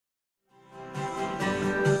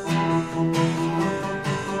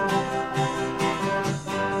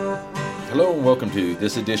and welcome to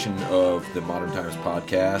this edition of the Modern Times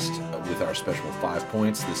podcast with our special 5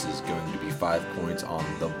 points. This is going to be 5 points on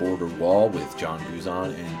the border wall with John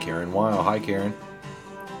Guzan and Karen Weil. Hi, Karen.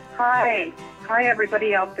 Hi. Hi,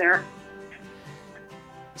 everybody out there.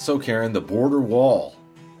 So, Karen, the border wall.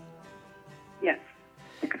 Yes.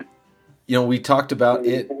 You know, we talked about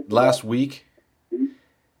it last week,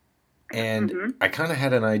 and I kind of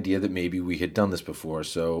had an idea that maybe we had done this before.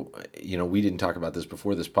 So, you know, we didn't talk about this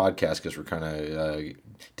before this podcast because we're kind of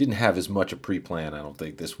didn't have as much a pre-plan, I don't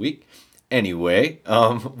think, this week. Anyway,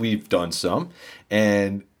 we've done some,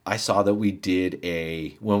 and I saw that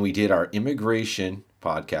when we did our immigration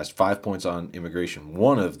podcast, 5 points on immigration,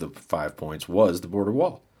 one of the 5 points was the border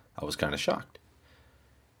wall. I was kind of shocked.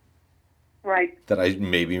 Right. That I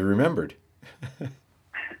maybe remembered.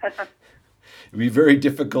 It would be very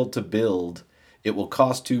difficult to build. It will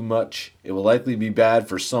cost too much. It will likely be bad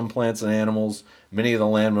for some plants and animals. Many of the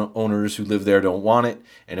landowners who live there don't want it,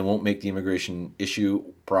 and it won't make the immigration issue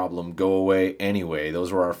problem go away anyway.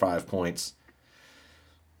 Those were our 5 points.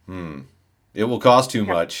 It will cost too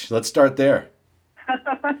much. Let's start there.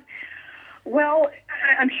 Well,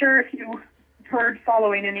 I'm sure if you heard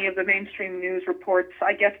following any of the mainstream news reports,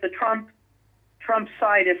 I guess the Trump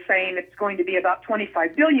side is saying it's going to be about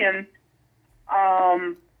 $25 billion.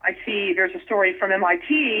 I see there's a story from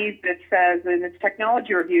MIT that says in its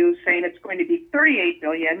technology review saying it's going to be $38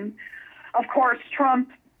 billion. Of course,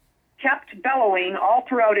 Trump kept bellowing all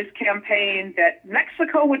throughout his campaign that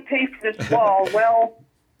Mexico would pay for this wall. Well,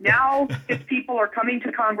 now his people are coming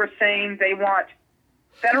to Congress saying they want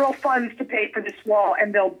federal funds to pay for this wall,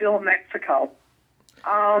 and they'll bill Mexico.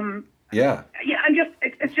 Yeah,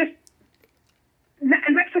 it's just.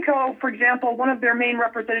 In Mexico, for example, one of their main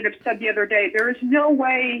representatives said the other day, there is no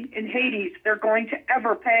way in Hades they're going to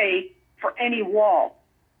ever pay for any wall.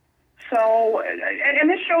 So, and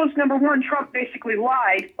this shows, number one, Trump basically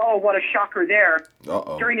lied. Oh, what a shocker there.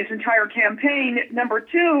 During his entire campaign. Number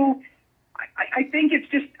two, I think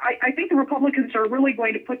I think the Republicans are really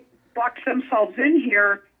going to box themselves in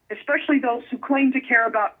here, especially those who claim to care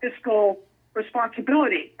about fiscal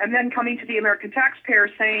responsibility, and then coming to the American taxpayer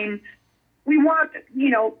saying, we want,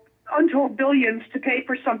 untold billions to pay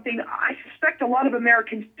for something I suspect a lot of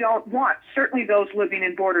Americans don't want, certainly those living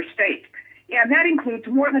in border states. And that includes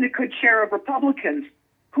more than a good share of Republicans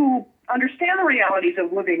who understand the realities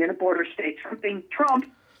of living in a border state, something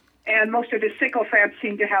Trump and most of his sycophants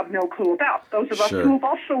seem to have no clue about. Those of us who have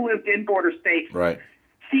also lived in border states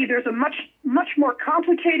see there's a much, much more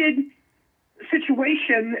complicated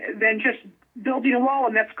situation than just building a wall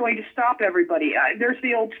and that's going to stop everybody. There's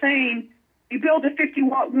the old saying, you build a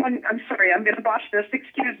 51, I'm sorry, I'm going to botch this,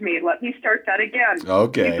 excuse me, let me start that again.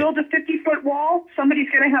 Okay. You build a 50-foot wall, somebody's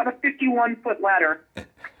going to have a 51-foot ladder.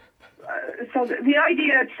 So the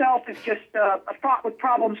idea itself is just a fraught with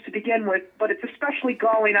problems to begin with, but it's especially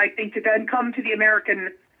galling, I think, to then come to the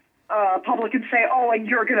American public and say, oh, and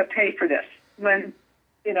you're going to pay for this, when,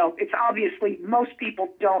 it's obviously most people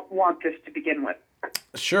don't want this to begin with.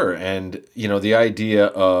 Sure, and the idea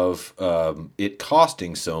of it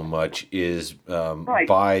costing so much is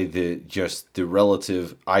by the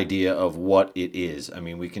relative idea of what it is. I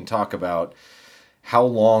mean, we can talk about how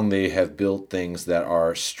long they have built things that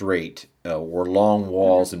are straight or long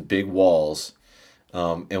walls and big walls,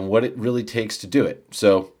 and what it really takes to do it.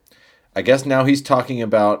 So, I guess now he's talking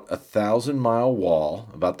about a 1,000-mile wall,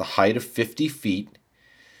 about the height of 50 feet.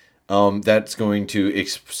 That's going to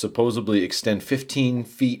supposedly extend 15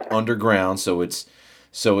 feet underground, so it's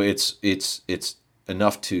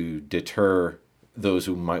enough to deter those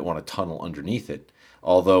who might want to tunnel underneath it.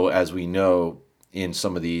 Although, as we know, in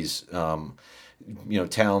some of these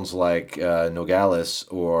towns like Nogales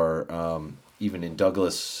or even in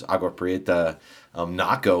Douglas, Agua Prieta,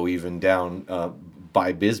 Naco, even down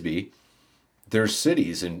by Bisbee, there's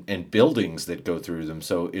cities and buildings that go through them,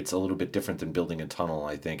 so it's a little bit different than building a tunnel,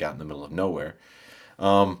 I think, out in the middle of nowhere.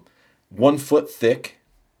 1 foot thick,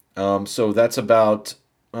 so that's about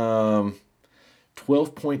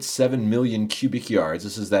 12.7 million cubic yards.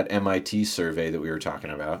 This is that MIT survey that we were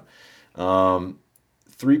talking about.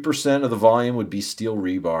 3% of the volume would be steel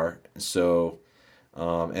rebar, so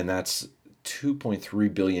and that's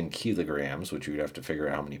 2.3 billion kilograms, which you'd have to figure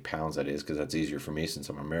out how many pounds that is, because that's easier for me since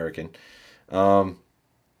I'm American.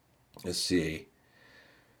 Let's see.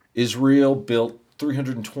 Israel built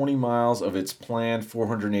 320 miles of its planned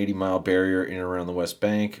 480-mile barrier in and around the West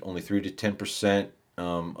Bank. Only 3 to 10%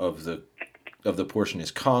 of the portion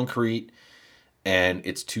is concrete, and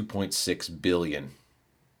it's 2.6 billion.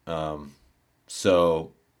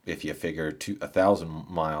 So if you figure 1,000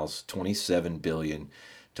 miles, 27 billion,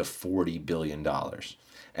 to $40 billion.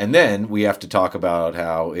 And then we have to talk about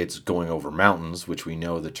how it's going over mountains, which we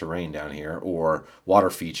know the terrain down here, or water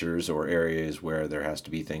features or areas where there has to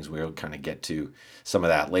be things. We'll kind of get to some of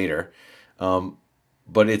that later.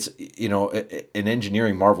 But it's, an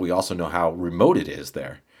engineering marvel. We also know how remote it is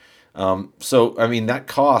there. So, I mean, that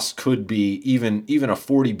cost could be even a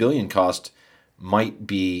 40 billion cost might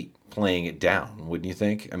be playing it down, wouldn't you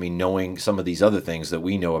think? I mean, knowing some of these other things that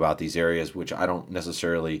we know about these areas, which I don't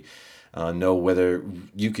necessarily know whether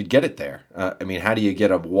you could get it there. I mean, how do you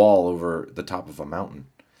get a wall over the top of a mountain?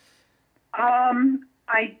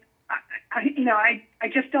 I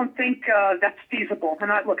just don't think that's feasible.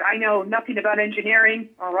 And I know nothing about engineering,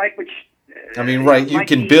 all right, which... I mean, right, you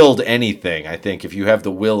can build anything, I think, if you have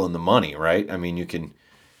the will and the money, right? I mean, you can...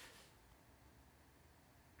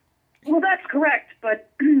 Well, that's correct, but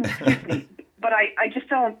excuse me, but I just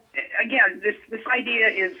don't... Again, this idea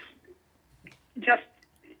is just,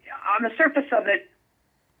 on the surface of it,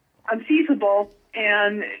 unfeasible,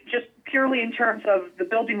 and just purely in terms of the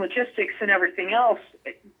building logistics and everything else,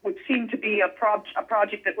 it would seem to be a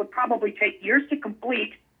project that would probably take years to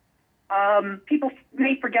complete. People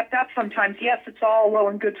may forget that sometimes. Yes, it's all well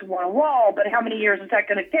and good to want a wall, but how many years is that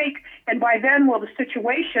going to take? And by then, will the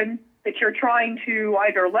situation that you're trying to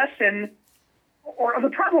either lessen, or the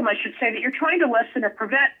problem, I should say, that you're trying to lessen or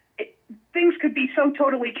prevent, things could be so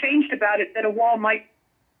totally changed about it that a wall might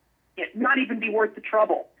not even be worth the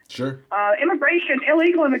trouble. Sure.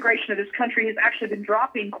 Illegal immigration to this country has actually been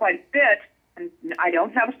dropping quite a bit, and I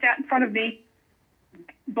don't have a stat in front of me,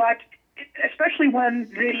 but especially when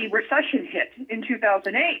the recession hit in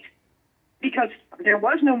 2008, because there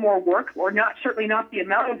was no more work, or certainly not the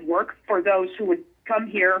amount of work for those who would come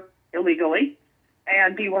here illegally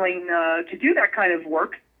and be willing to do that kind of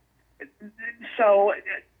work. So,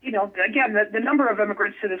 again, the number of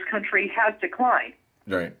immigrants to this country has declined.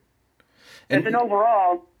 Right. As an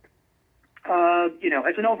overall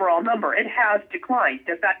number, it has declined.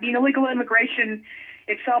 Does that mean illegal immigration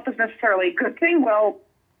itself is necessarily a good thing? Well,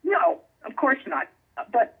 no, of course not.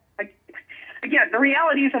 But again, the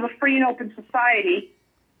realities of a free and open society,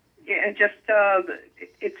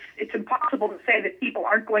 it's impossible to say that people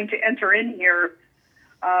aren't going to enter in here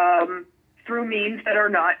through means that are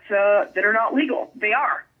not legal. They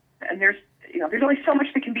are, and there's only so much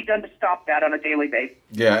that can be done to stop that on a daily basis.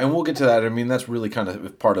 Yeah, and we'll get to that. I mean, that's really kind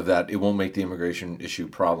of part of that. It won't make the immigration issue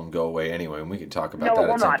problem go away anyway, and we can talk about that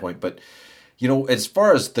at some point. But, as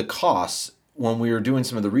far as the costs, when we were doing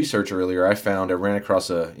some of the research earlier, I ran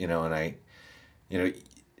across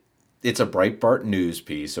it's a Breitbart news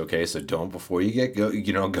piece, okay? So don't, before you get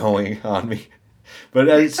going on me. But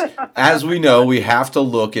as we know, we have to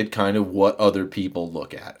look at kind of what other people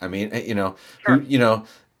look at. I mean, Sure.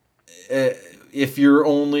 If you're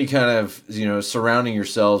only kind of, surrounding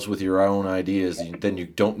yourselves with your own ideas, then you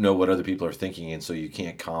don't know what other people are thinking, and so you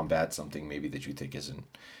can't combat something maybe that you think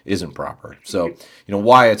isn't proper. So,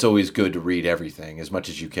 why it's always good to read everything as much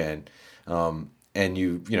as you can, and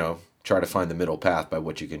you try to find the middle path by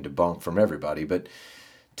what you can debunk from everybody, but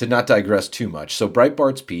to not digress too much. So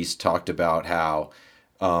Breitbart's piece talked about how,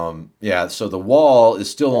 so the wall is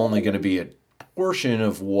still only going to be a portion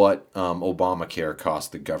of what Obamacare costs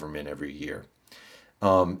the government every year.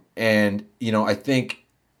 And, I think,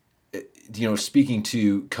 speaking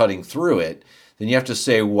to cutting through it, then you have to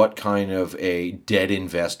say what kind of a dead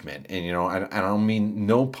investment. And, I don't mean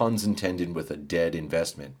no puns intended with a dead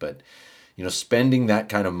investment, but, spending that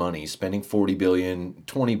kind of money, spending 40 billion,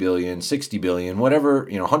 20 billion, 60 billion, whatever,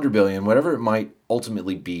 100 billion, whatever it might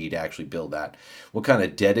ultimately be to actually build that, what kind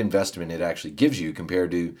of dead investment it actually gives you compared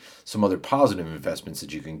to some other positive investments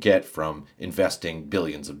that you can get from investing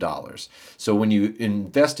billions of dollars. So when you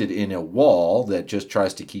invested in a wall that just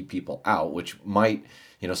tries to keep people out, which might,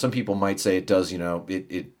 some people might say it does,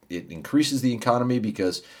 it increases the economy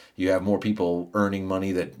because you have more people earning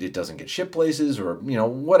money that it doesn't get shipped places or,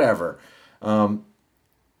 whatever.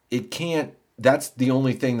 It can't, that's the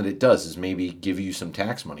only thing that it does is maybe give you some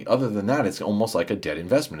tax money. Other than that, it's almost like a dead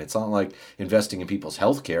investment. It's not like investing in people's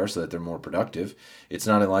health care so that they're more productive. It's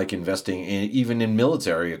not like investing even in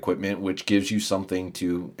military equipment, which gives you something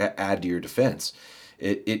to add to your defense.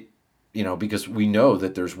 Because we know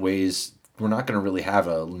that there's ways. We're not going to really have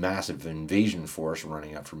a massive invasion force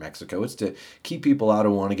running up from Mexico. It's to keep people out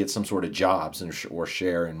who want to get some sort of jobs or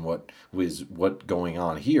share in what's going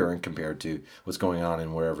on here and compared to what's going on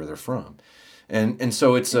in wherever they're from. And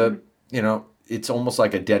so it's it's almost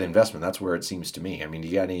like a dead investment. That's where it seems to me. I mean, do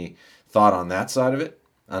you got any thought on that side of it?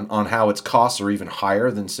 On how its costs are even higher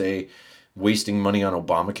than, say, wasting money on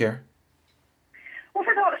Obamacare? Well,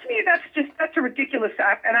 to me, that's a ridiculous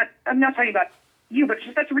act. And I'm not talking about you, but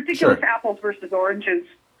that's a ridiculous Sure. apples versus oranges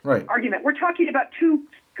Right. argument. We're talking about two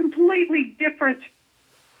completely different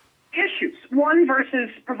issues. One versus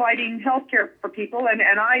providing health care for people, and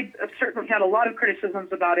I have certainly had a lot of criticisms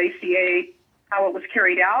about ACA, how it was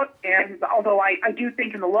carried out, and although I do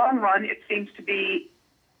think in the long run it seems to be,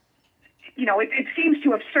 it seems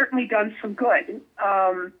to have certainly done some good.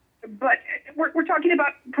 But we're talking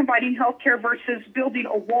about providing health care versus building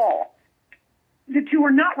a wall. The two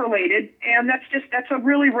are not related, and that's a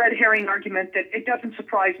really red herring argument that it doesn't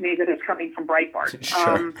surprise me that it's coming from Breitbart.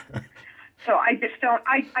 Sure. So I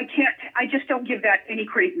just don't give that any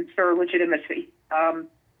credence or legitimacy.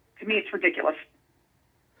 To me, it's ridiculous.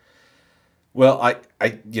 Well,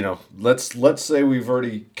 let's say we've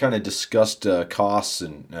already kind of discussed costs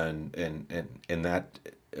and that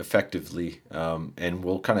effectively, and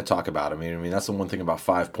we'll kind of talk about them. I mean that's the one thing about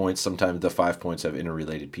 5 points. Sometimes the 5 points have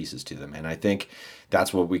interrelated pieces to them, and I think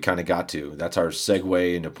that's what we kind of got to. That's our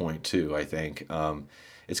segue into point 2. I think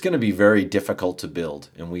it's going to be very difficult to build,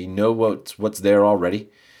 and we know what's there already,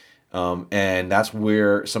 and that's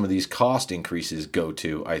where some of these cost increases go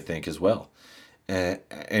to, I think, as well.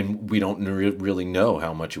 And we don't really know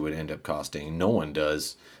how much it would end up costing. No one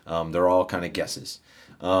does. They're all kind of guesses.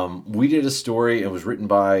 We did a story. It was written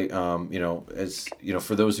by,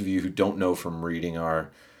 for those of you who don't know from reading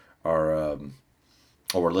our or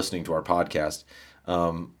listening to our podcast,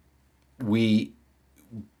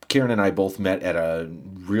 Karen and I both met at a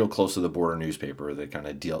real close to the border newspaper that kind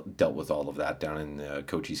of dealt with all of that down in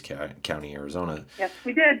Cochise County, Arizona. Yes,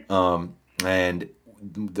 we did. And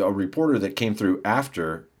a reporter that came through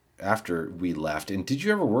after we left. And did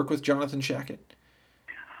you ever work with Jonathan Shackett?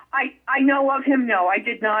 I know of him. No, I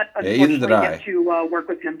did not. Unfortunately, get to work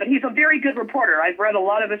with him, but he's a very good reporter. I've read a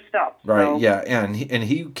lot of his stuff. Right. So. Yeah. And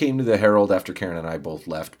he came to the Herald after Karen and I both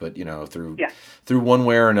left. But through one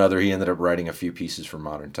way or another, he ended up writing a few pieces for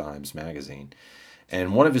Modern Times magazine,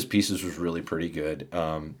 and one of his pieces was really pretty good.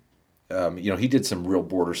 He did some real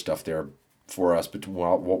border stuff there for us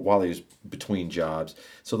while he was between jobs.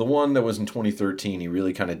 So the one that was in 2013, he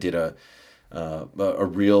really kind of did a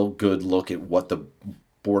real good look at what the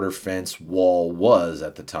border fence wall was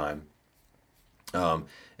at the time.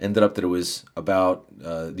 Ended up that it was about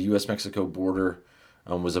the U.S.-Mexico border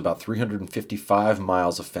was about 355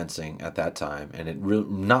 miles of fencing at that time, and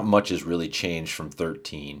not much has really changed from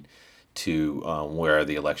 13 to where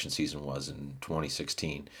the election season was in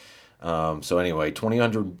 2016. So anyway,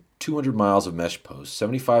 200 miles of mesh posts,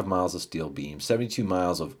 75 miles of steel beams, 72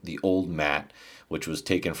 miles of the old mat, which was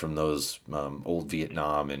taken from those old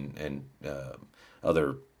Vietnam and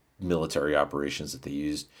other military operations that they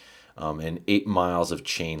used, and 8 miles of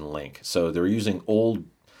chain link. So they're using old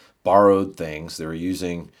borrowed things. They're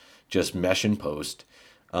using just mesh and post.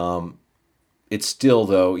 It's still,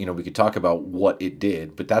 though, we could talk about what it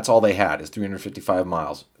did, but that's all they had is 355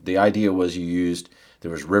 miles. The idea was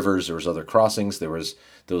there was rivers, there was other crossings, there was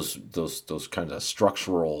those kind of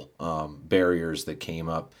structural barriers that came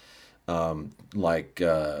up, like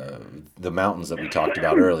the mountains that we talked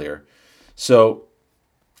about earlier. So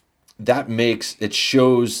that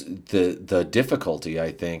shows the difficulty,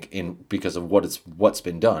 I think, because of what's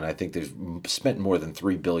been done. I think they've spent more than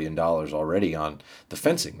 $3 billion already on the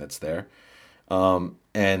fencing that's there,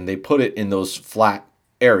 and they put it in those flat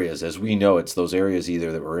areas. As we know, it's those areas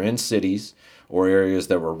either that were in cities or areas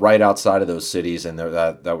that were right outside of those cities, and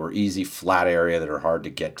that were easy flat area that are hard to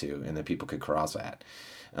get to and that people could cross at.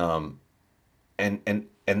 And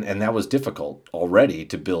that was difficult already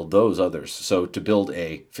to build those others. So to build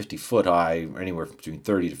a 50-foot high, anywhere between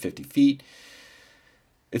 30 to 50 feet,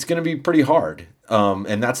 it's going to be pretty hard.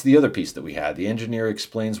 And that's the other piece that we had. The engineer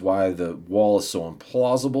explains why the wall is so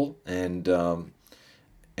implausible, and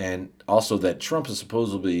also that Trump has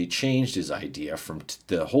supposedly changed his idea from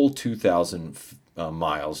the whole 2,000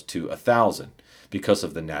 miles to 1,000 because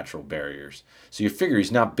of the natural barriers. So you figure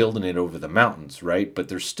he's not building it over the mountains, right? But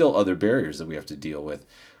there's still other barriers that we have to deal with.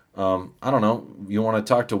 I don't know. You want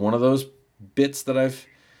to talk to one of those bits that I've...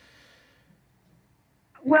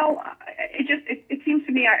 Well, it seems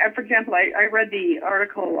to me, for example, I read the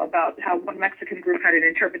article about how one Mexican group had an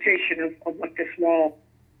interpretation of what this wall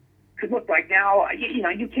could look like. Now,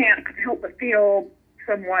 you can't help but feel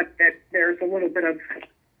somewhat that there's a little bit of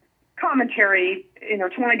commentary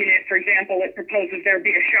intertwined in it. For example, it proposes there be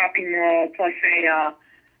a shopping mall plus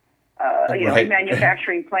a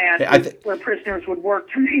manufacturing plant where prisoners would work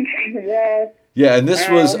to maintain the wall. Yeah, and this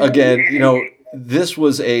was this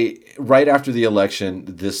was right after the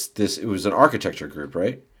election. It was an architecture group,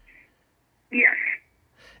 right? Yes.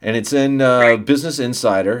 And it's in Business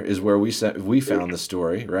Insider is where we found the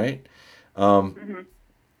story, right?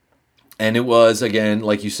 And it was, again,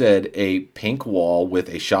 like you said, a pink wall with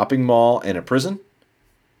a shopping mall and a prison?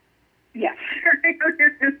 Yes.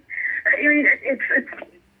 I mean,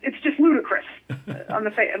 it's just ludicrous. On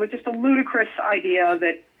the face, it was just a ludicrous idea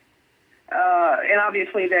that, and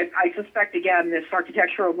obviously that I suspect, again, this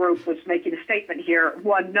architectural group was making a statement here,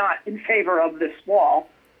 one, not in favor of this wall.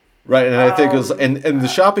 Right, and I think it was, and the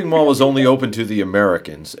shopping mall was only open to the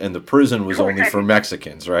Americans, and the prison was only for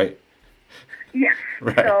Mexicans, right? Yes.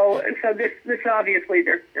 Right. So this obviously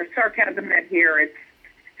there's sarcasm in here. It's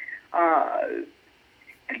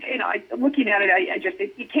looking at it, I just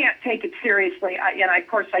you can't take it seriously. Of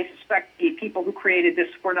course I suspect the people who created this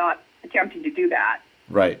were not attempting to do that.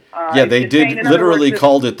 Right. Yeah, they did literally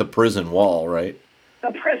called it the prison wall, right?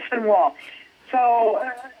 The prison wall. So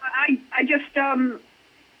I just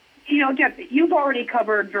Jeff, you've already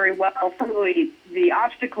covered very well some of the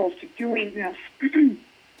obstacles to doing this.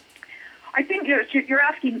 I think you're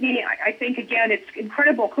asking me, I think, again, it's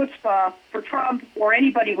incredible chutzpah for Trump or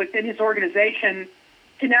anybody within his organization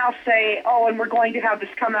to now say, oh, and we're going to have this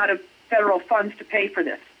come out of federal funds to pay for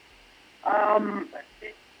this.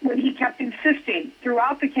 When he kept insisting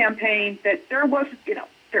throughout the campaign that there was,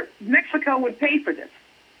 Mexico would pay for this.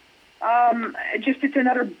 It's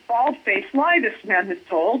another bald-faced lie this man has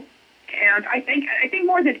told. And I think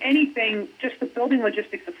more than anything, just the building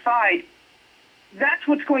logistics aside, that's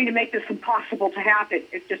what's going to make this impossible to happen.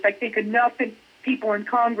 It's just, I think, enough people in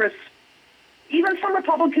Congress, even some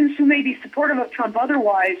Republicans who may be supportive of Trump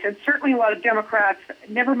otherwise, and certainly a lot of Democrats,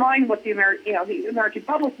 never mind what the American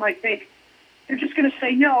public might think, they're just going to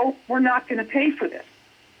say, no, we're not going to pay for this.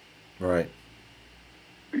 Right.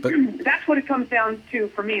 But that's what it comes down to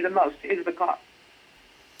for me the most, is the cost.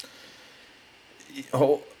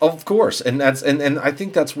 Oh, of course, and I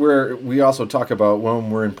think that's where we also talk about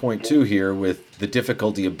when we're in point 2 here with the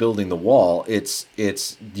difficulty of building the wall. It's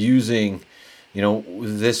using,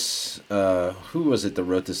 this. Who was it that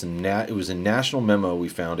wrote this? It was a National Memo. We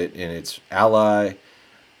found it, and it's Ali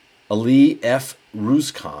F.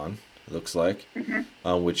 Ruzkan. Looks like,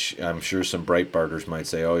 which I'm sure some Breitbarters might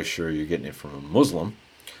say, "Oh, sure, you're getting it from a Muslim,"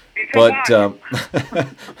 but just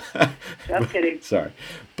kidding. Sorry,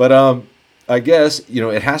 but I guess,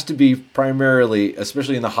 it has to be primarily,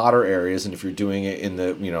 especially in the hotter areas, and if you're doing it in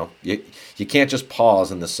the, you can't just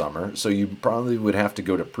pause in the summer, so you probably would have to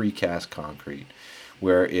go to precast concrete,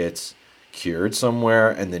 where it's cured somewhere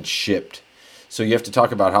and then shipped. So you have to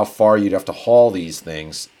talk about how far you'd have to haul these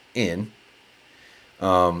things in.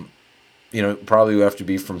 Probably would have to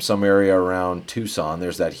be from some area around Tucson.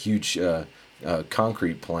 There's that huge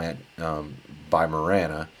concrete plant by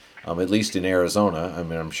Marana. At least in Arizona. I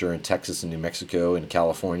mean, I'm sure in Texas and New Mexico and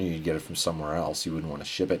California, you'd get it from somewhere else. You wouldn't want to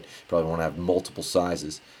ship it. You probably want to have multiple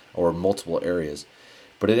sizes or multiple areas.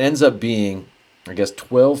 But it ends up being, I guess,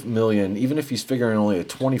 12 million, even if he's figuring only a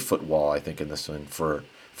 20-foot wall, I think, in this one,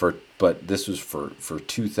 but this was for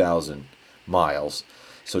 2,000 miles.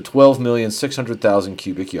 So 12,600,000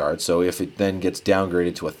 cubic yards. So if it then gets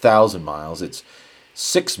downgraded to 1,000 miles, it's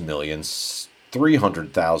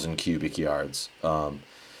 6,300,000 cubic yards.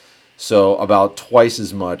 So about twice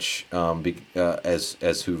as much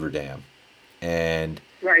as Hoover Dam, and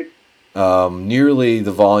right. Nearly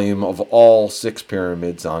the volume of all 6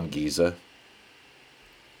 pyramids on Giza.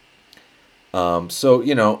 So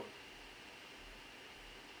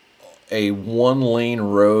a 1-lane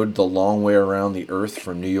road the long way around the Earth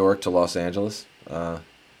from New York to Los Angeles.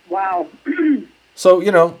 Wow. So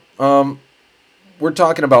we're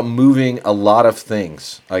talking about moving a lot of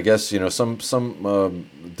things. I guess, some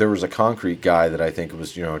there was a concrete guy that I think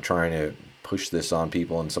was, trying to push this on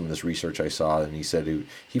people in some of this research I saw, and he said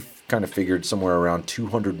he kind of figured somewhere around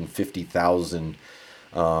 250,000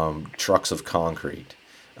 trucks of concrete.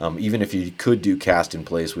 Even if you could do cast in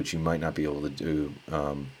place, which you might not be able to do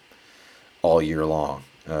all year long,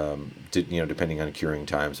 depending on curing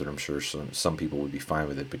times, but I'm sure some people would be fine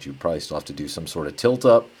with it, but you'd probably still have to do some sort of tilt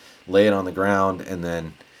up, lay it on the ground, and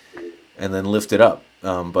then lift it up.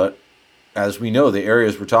 But as we know, the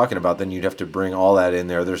areas we're talking about, then you'd have to bring all that in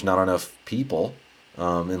there. There's not enough people,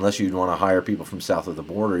 unless you'd want to hire people from south of the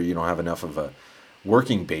border. You don't have enough of a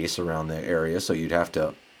working base around the area, so you'd have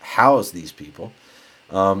to house these people.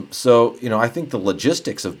 So I think the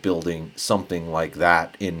logistics of building something like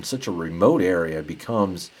that in such a remote area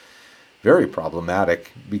becomes very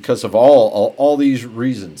problematic because of all these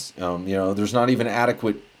reasons. There's not even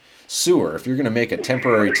adequate sewer. If you're going to make a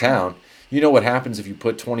temporary town, you know what happens if you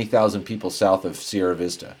put 20,000 people south of Sierra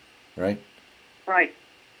Vista, right? Right.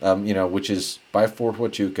 Which is by Fort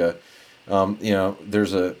Huachuca.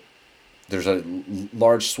 There's a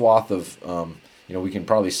large swath of, we can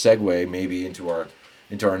probably segue maybe into our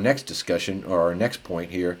into our next discussion or our next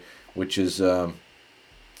point here, which is well,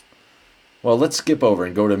 let's skip over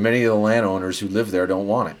and go to many of the landowners who live there don't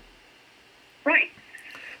want it. Right.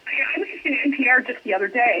 I was listening to NPR just the other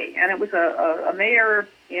day, and it was a mayor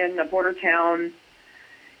in a border town,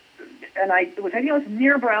 and I think it was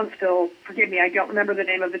near Brownsville. Forgive me, I don't remember the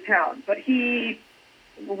name of the town, but he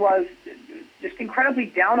was just incredibly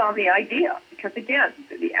down on the idea because, again,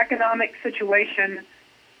 the economic situation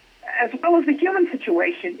as well as the human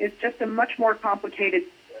situation is just a much more complicated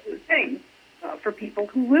thing for people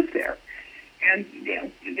who live there, and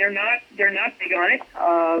they're not big on it.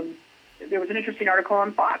 There was an interesting article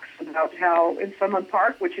on Fox about how in Sunland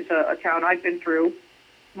Park, which is a town I've been through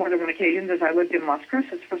more than one occasion as I lived in Las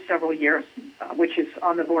Cruces for several years, which is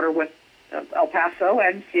on the border with El Paso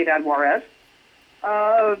and Ciudad Juarez,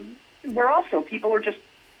 where also people are just,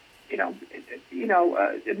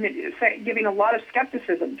 giving a lot of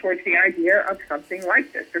skepticism towards the idea of something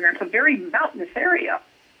like this. And that's a very mountainous area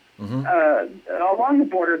along the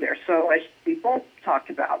border there. So as we both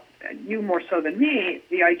talked about, and you more so than me,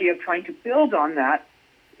 the idea of trying to build on that,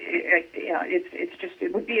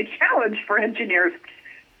 it would be a challenge for engineers,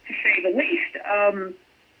 to say the least.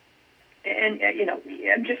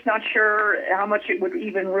 I'm just not sure how much it would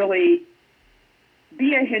even really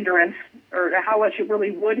be a hindrance, or how much it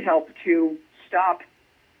really would help to stop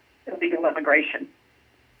illegal immigration.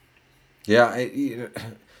 Yeah,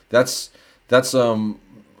 that's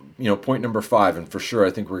point number 5, and for sure,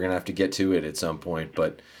 I think we're going to have to get to it at some point.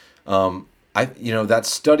 But that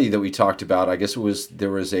study that we talked about, I guess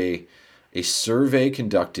there was a survey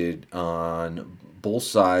conducted on both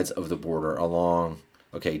sides of the border along.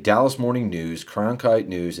 Okay, Dallas Morning News, Cronkite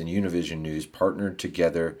News, and Univision News partnered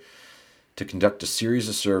together to conduct a series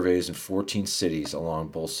of surveys in 14 cities along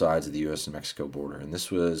both sides of the U.S. and Mexico border. And this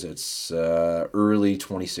was early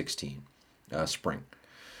 2016, spring.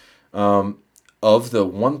 Of the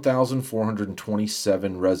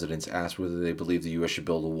 1,427 residents asked whether they believe the U.S. should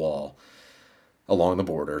build a wall along the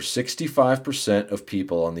border, 65% of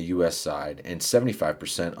people on the U.S. side and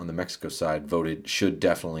 75% on the Mexico side voted should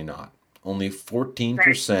definitely not. Only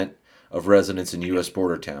 14% of residents in U.S.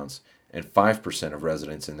 border towns and 5% of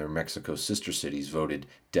residents in their Mexico sister cities voted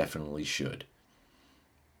definitely should.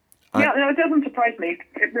 It doesn't surprise me.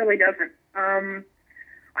 It really doesn't.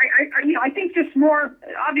 I think just more,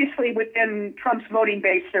 obviously within Trump's voting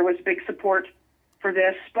base there was big support for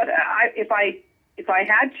this, but if I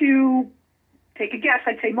had to take a guess,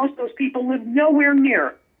 I'd say most of those people live nowhere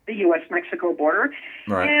near the U.S.-Mexico border,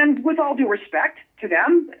 right. And with all due respect to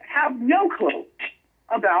them, have no clue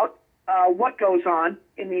about what goes on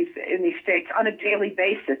in these states on a daily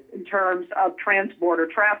basis in terms of trans-border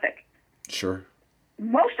traffic. Sure.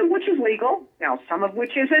 Most of which is legal, now some of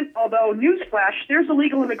which isn't, although newsflash, there's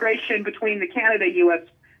illegal immigration between the Canada-U.S.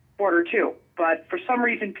 border too. But for some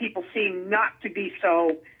reason, people seem not to be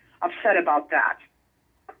so upset about that.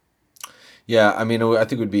 Yeah, I mean, I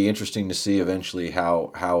think it would be interesting to see eventually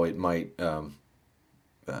how it might,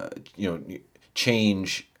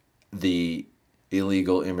 change the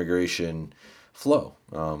illegal immigration flow.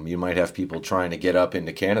 You might have people trying to get up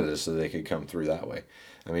into Canada so they could come through that way.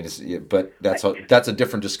 I mean, but that's a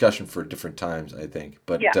different discussion for different times, I think.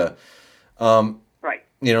 But yeah. Right.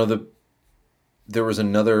 There was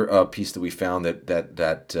another piece that we found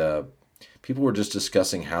that people were just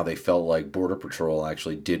discussing how they felt like Border Patrol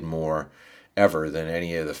actually did more ever than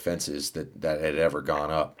any of the fences that had ever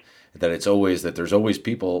gone up. That there's always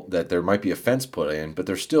people, that there might be a fence put in, but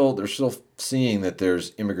they're still seeing that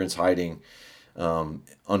there's immigrants hiding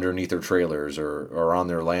underneath their trailers or on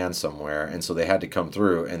their land somewhere, and so they had to come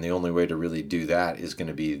through, and the only way to really do that is going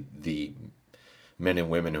to be the men and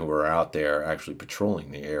women who are out there actually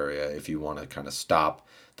patrolling the area if you want to kind of stop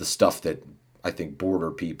the stuff that I think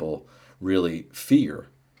border people really fear,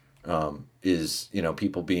 is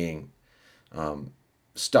people being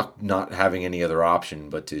stuck, not having any other option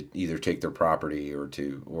but to either take their property or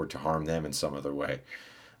to harm them in some other way.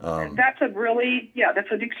 That's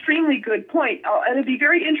an extremely good point. And it'd be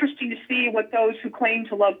very interesting to see what those who claim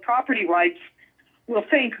to love property rights will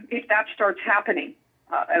think if that starts happening.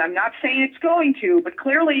 And I'm not saying it's going to, but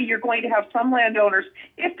clearly you're going to have some landowners,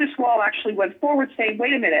 if this wall actually went forward, saying,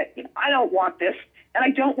 wait a minute, I don't want this, and I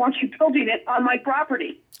don't want you building it on my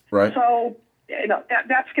property. Right. So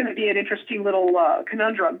that's going to be an interesting little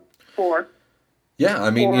conundrum for... Yeah, I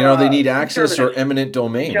mean, they need access or eminent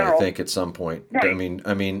domain, I think, at some point. Right.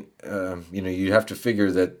 I mean, you have to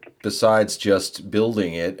figure that besides just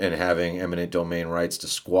building it and having eminent domain rights to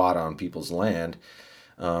squat on people's land,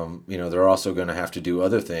 they're also going to have to do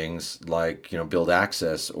other things like, build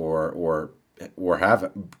access or or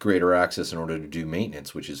have greater access in order to do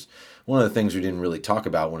maintenance, which is one of the things we didn't really talk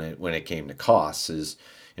about when it came to costs. Is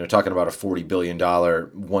talking about a $40 billion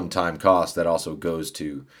one-time cost that also goes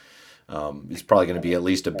to it's probably going to be at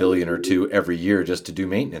least $1 billion or $2 billion every year just to do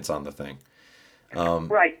maintenance on the thing.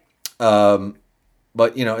 Right.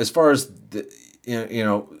 But as far as the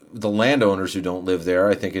landowners who don't live there,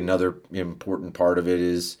 I think another important part of it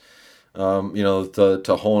is the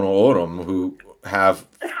Tohono O'odham, who have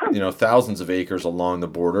thousands of acres along the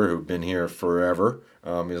border, who've been here forever.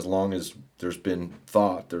 As long as there's been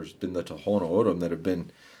thought, there's been the Tohono O'odham that have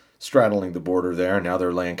been straddling the border there, and now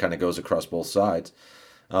their land kind of goes across both sides.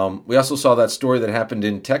 We also saw that story that happened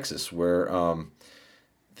in Texas where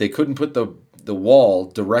they couldn't put the wall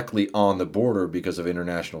directly on the border because of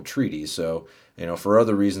international treaties. So, for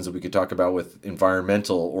other reasons that we could talk about with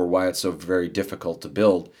environmental or why it's so very difficult to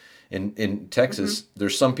build, in Texas,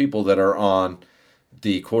 there's some people that are on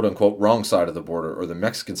the quote-unquote wrong side of the border or the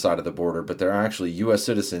Mexican side of the border, but they're actually U.S.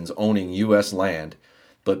 citizens owning U.S. land.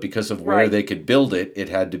 But because of where they could build it,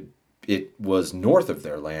 it was north of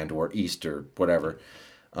their land or east or whatever.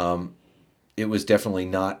 It was definitely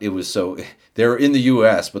not. It was so they're in the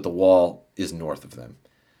U.S., but the wall is north of them,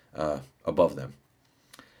 above them.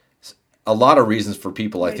 A lot of reasons for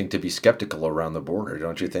people, I think, to be skeptical around the border,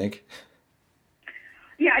 don't you think?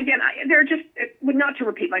 Yeah. Again, they're just not to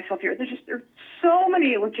repeat myself here. There's so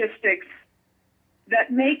many logistics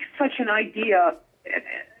that make such an idea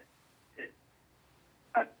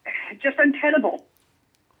just untenable.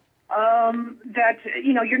 That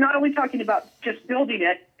you're not only talking about just building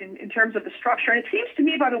it in terms of the structure, and it seems to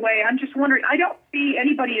me, by the way, I'm just wondering, I don't see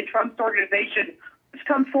anybody in Trump's organization who's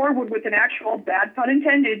come forward with an actual, bad pun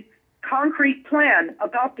intended, concrete plan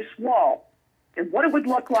about this wall and what it would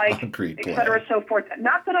look like, et cetera, so forth.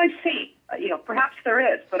 Not that I've seen. Perhaps there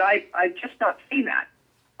is, but I've just not seen that.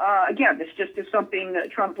 Again, this just is something that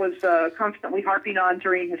Trump was constantly harping on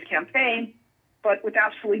during his campaign, but with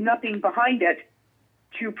absolutely nothing behind it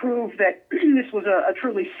to prove that this was a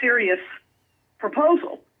truly serious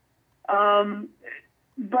proposal.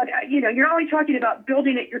 But you're not only talking about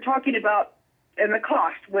building it, you're talking about and the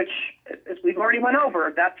cost, which, as we've already went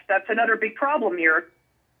over, that's another big problem here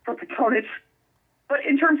for proponents. But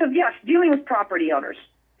in terms of, yes, dealing with property owners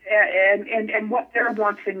and what their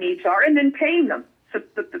wants and needs are, and then paying them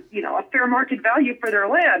a fair market value for their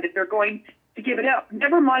land if they're going to give it up.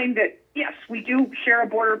 Never mind that, yes, we do share a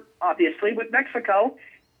border, obviously, with Mexico.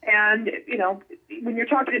 And, when you're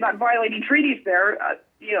talking about violating treaties there,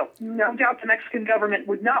 no doubt the Mexican government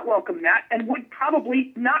would not welcome that and would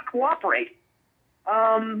probably not cooperate.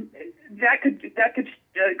 That could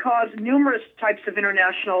cause numerous types of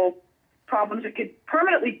international problems. It could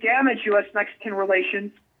permanently damage U.S.-Mexican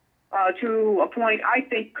relations to a point I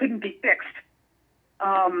think couldn't be fixed.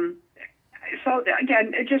 So,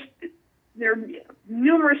 again, there are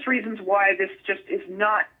numerous reasons why this just is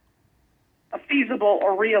not a feasible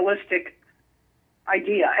or realistic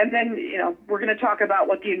idea. And then, we're going to talk about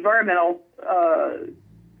what the environmental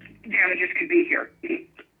damages could be here.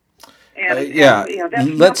 And,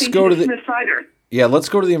 let's go to either. Let's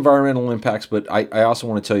go to the environmental impacts. But I also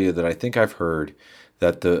want to tell you that I think I've heard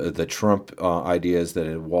that the Trump idea is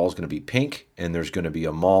that a wall is going to be pink and there's going to be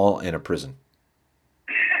a mall and a prison.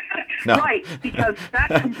 No. Right, because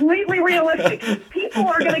that's completely realistic. People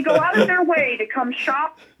are going to go out of their way to come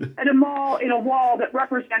shop at a mall in a wall that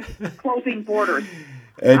represents closing borders.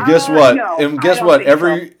 And guess what? No, and guess what?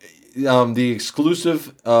 The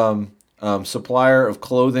exclusive supplier of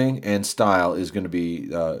clothing and style is going to be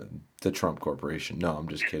the Trump Corporation. No, I'm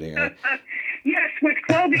just kidding. Yes, with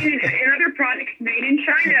clothing and other products made in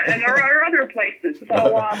China and there are other places.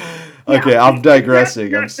 So, okay, I'm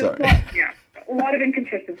digressing. I'm sorry. Yeah. A lot of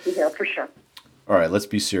inconsistency here, for sure. All right, let's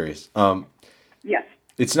be serious. Yes.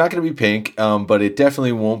 It's not going to be pink, but it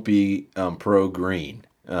definitely won't be pro-green.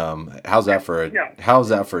 How's that for a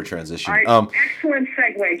transition? Excellent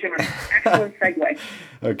segue, John. Excellent segue.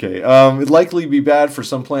 Okay. It'd likely be bad for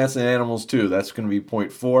some plants and animals, too. That's going to be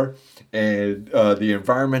point 4. And the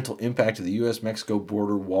environmental impact of the U.S.-Mexico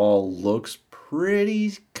border wall looks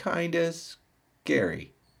pretty kind of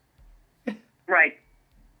scary. Right.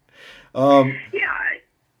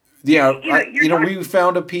 We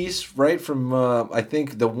found a piece right from I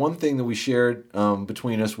think the one thing that we shared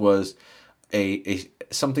between us was a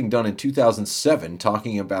something done in 2007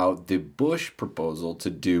 talking about the Bush proposal to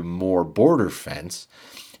do more border fence,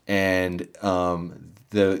 and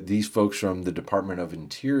these folks from the Department of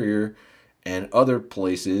Interior and other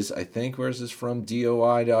places. I think, where's this from?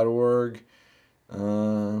 DOI.org.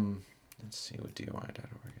 Let's see what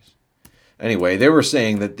DOI.org is. Anyway, they were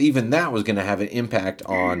saying that even that was going to have an impact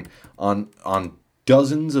on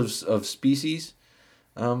dozens of species.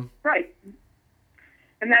 Right.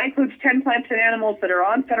 And that includes 10 plants and animals that are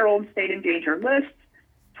on federal and state endangered lists,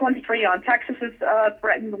 23 on Texas's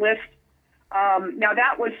threatened list. Now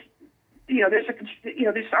that was, there's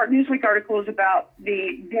our Newsweek article is about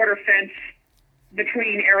the border fence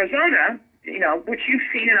between Arizona, which you've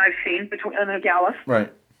seen and I've seen between Nogales.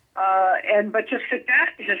 Right. But just that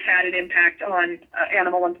has had an impact on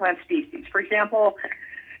animal and plant species. For example,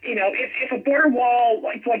 if a border wall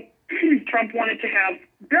like what Trump wanted to have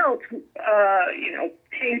built,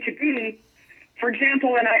 came to be, for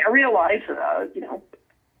example, and I realize,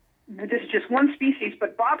 this is just one species,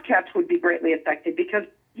 but bobcats would be greatly affected because,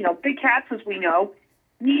 big cats, as we know,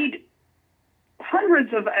 need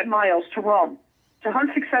hundreds of miles to roam, to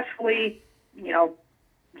hunt successfully,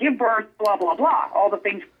 give birth, blah, blah, blah, all the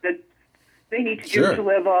things that they need to do to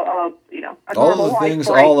live a all the things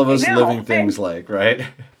all of us living things like, right?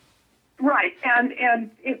 Right.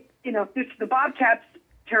 And if, the bobcats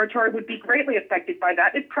territory would be greatly affected by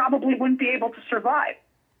that, it probably wouldn't be able to survive.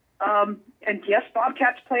 And yes,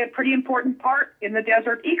 bobcats play a pretty important part in the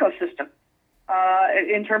desert ecosystem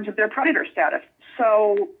in terms of their predator status.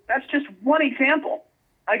 So that's just one example.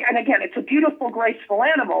 And again, it's a beautiful, graceful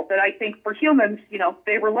animal that I think for humans,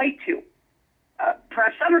 they relate to.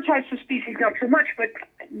 Perhaps other types of species not so much, but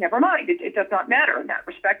never mind. It does not matter in that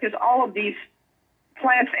respect, as all of these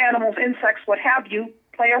plants, animals, insects, what have you,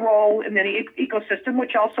 play a role in the ecosystem,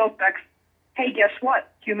 which also affects, hey, guess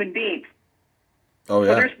what, human beings. Oh,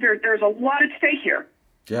 yeah. So there's a lot at stake here.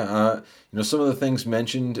 Yeah, some of the things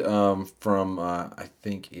mentioned from, I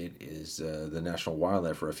think it is the National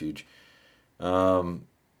Wildlife Refuge. I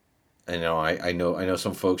know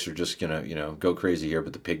some folks are just gonna, go crazy here,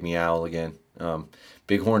 but the pygmy owl again,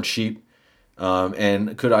 bighorn sheep,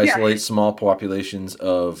 and could isolate small populations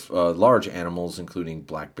of large animals, including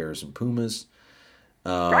black bears and pumas.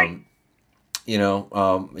 Right.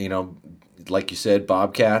 Like you said,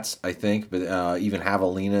 bobcats, I think, but even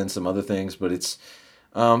javelina and some other things. But it's,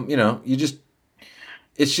 it's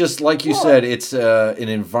just like you said, it's an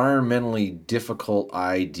environmentally difficult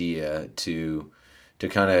idea to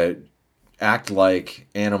kind of act like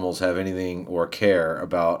animals have anything or care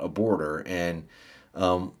about a border. And,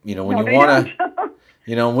 when you want to,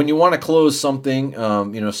 when you want to close something,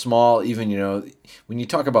 small, even, when you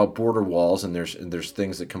talk about border walls and there's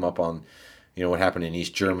things that come up on, what happened in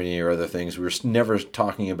East Germany or other things, we're never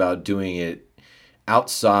talking about doing it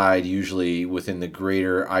outside, usually within the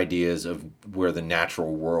greater ideas of where the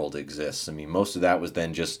natural world exists. I mean, most of that was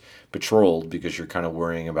then just patrolled because you're kind of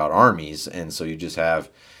worrying about armies. And so you just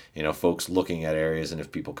have, folks looking at areas, and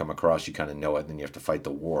if people come across, you kind of know it, and then you have to fight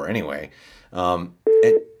the war anyway.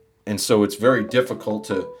 And so it's very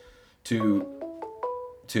difficult to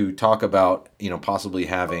talk about, possibly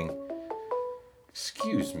having,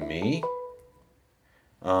 excuse me,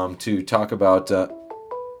 to talk about,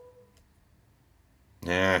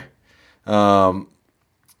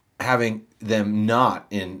 having them not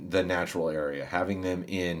in the natural area, having them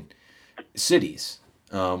in cities,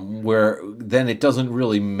 where then it doesn't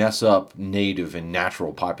really mess up native and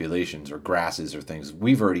natural populations or grasses or things.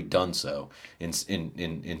 We've already done so in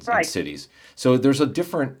cities. So there's a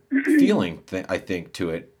different feeling, I think,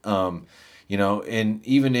 to it. And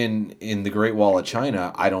even in the Great Wall of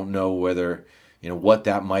China, I don't know whether, what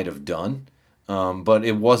that might have done. But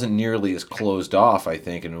it wasn't nearly as closed off, I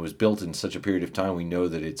think, and it was built in such a period of time. We know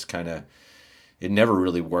that it never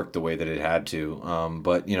really worked the way that it had to.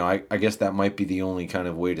 But, I guess that might be the only kind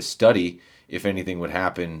of way to study if anything would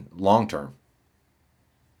happen long term.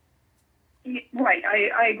 Right,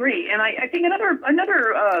 I agree. And I think another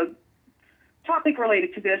topic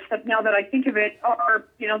related to this, now that I think of it, are,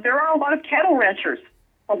 there are a lot of cattle ranchers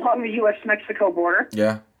along the U.S.-Mexico border.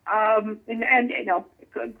 Yeah. And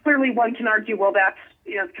clearly one can argue, well, that's,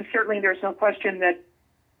 because certainly there's no question that,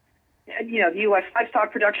 the U.S.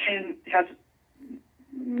 livestock production has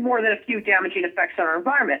more than a few damaging effects on our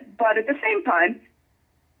environment. But at the same time,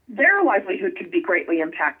 their livelihood could be greatly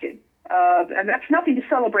impacted. And that's nothing to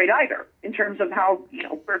celebrate either in terms of how,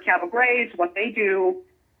 where cattle graze, what they do,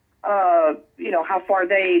 how far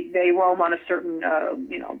they roam on a certain,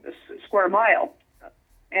 square mile.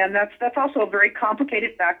 And that's also a very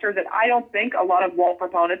complicated factor that I don't think a lot of wall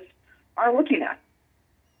proponents are looking at.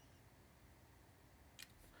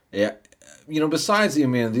 Yeah. Besides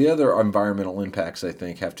the other environmental impacts, I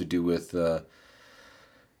think, have to do with,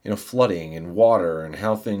 flooding and water and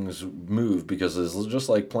how things move, because it's just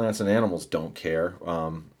like plants and animals don't care.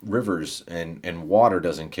 Rivers and water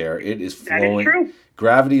doesn't care. It is flowing. That is true.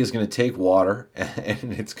 gravity is going to take water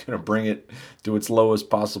and it's going to bring it to its lowest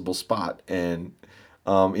possible spot. And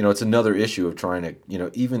it's another issue of trying to,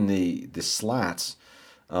 even the slats,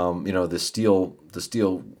 the steel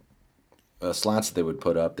slats that they would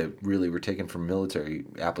put up that really were taken from military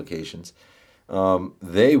applications.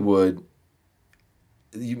 They would,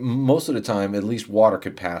 most of the time, at least water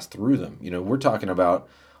could pass through them. We're talking about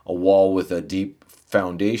a wall with a deep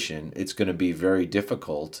foundation. It's going to be very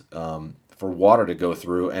difficult for water to go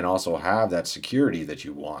through and also have that security that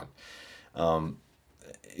you want.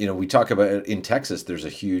 We talk about in Texas, there's a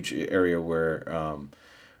huge area where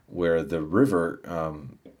the river,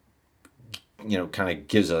 kind of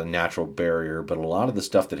gives a natural barrier, but a lot of the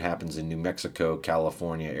stuff that happens in New Mexico,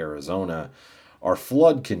 California, Arizona are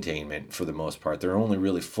flood containment for the most part. They're only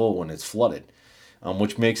really full when it's flooded,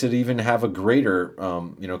 which makes it even have a greater,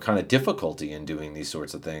 kind of difficulty in doing these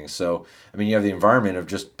sorts of things. So, you have the environment of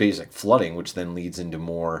just basic flooding, which then leads into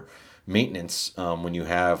more maintenance when you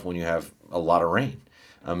have a lot of rain.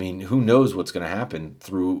 Who knows what's going to happen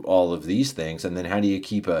through all of these things, and then how do you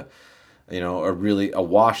keep a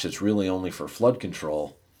wash that's really only for flood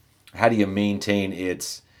control? How do you maintain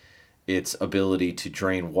its ability to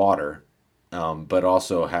drain water, but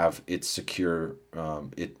also have it secure,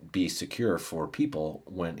 it be secure for people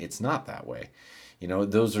when it's not that way?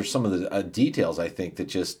 Those are some of the details I think that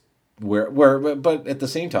just but at the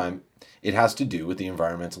same time, it has to do with the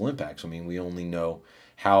environmental impacts. We only know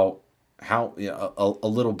how a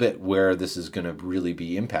little bit where this is going to really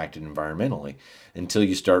be impacted environmentally until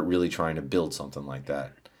you start really trying to build something like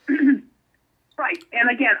that. Right. And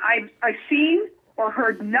again, I've seen or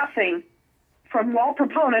heard nothing from wall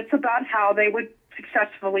proponents about how they would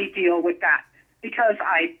successfully deal with that, because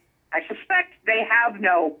I suspect they have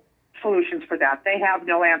no solutions for that. They have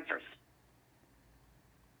no answers.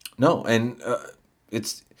 No, and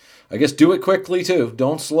it's, I guess, do it quickly too.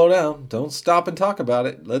 Don't slow down. Don't stop and talk about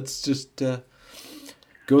it. Let's just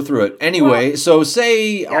go through it. Anyway, so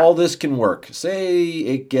say all this can work. Say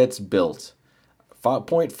it gets built.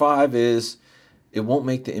 5.5 is it won't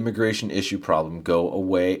make the immigration issue problem go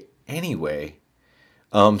away anyway.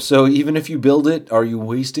 So even if you build it, are you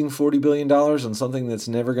wasting $40 billion on something that's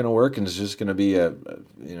never going to work and it's just going to be a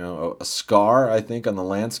scar, I think, on the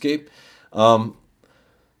landscape?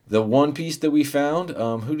 The one piece that we found,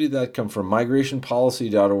 who did that come from?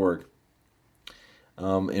 Migrationpolicy.org.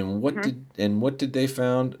 What did they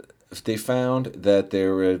found? They found that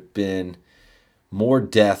there have been more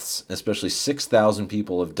deaths, especially 6,000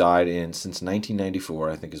 people have died since 1994,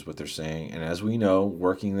 I think is what they're saying. And as we know,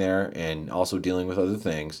 working there and also dealing with other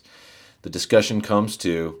things, the discussion comes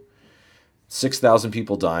to 6,000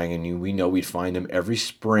 people dying, and we know we'd find them every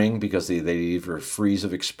spring because they either freeze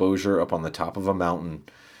of exposure up on the top of a mountain,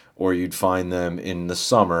 or you'd find them in the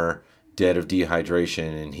summer dead of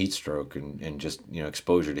dehydration and heat stroke and just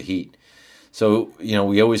exposure to heat. So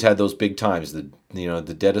we always had those big times, the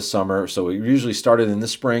dead of summer. So it usually started in the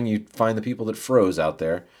spring. You'd find the people that froze out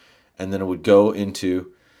there, and then it would go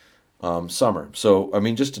into summer. So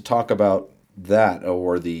just to talk about that,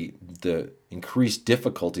 or the increased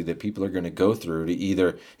difficulty that people are going to go through to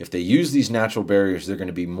either, if they use these natural barriers, they're going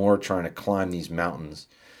to be more trying to climb these mountains.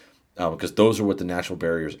 Because those are what the natural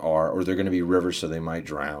barriers are, or they're going to be rivers, so they might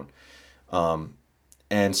drown.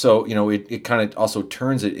 And so, it kind of also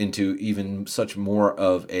turns it into even such more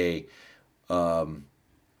of a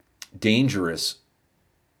dangerous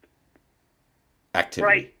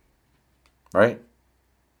activity. Right?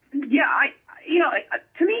 Yeah,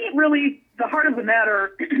 to me, really, the heart of the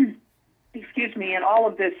matter, excuse me, in all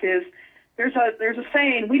of this is there's a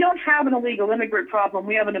saying, we don't have an illegal immigrant problem,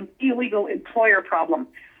 we have an illegal employer problem.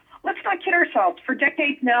 Let's not kid ourselves. For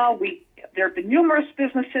decades now, there have been numerous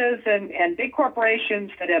businesses and big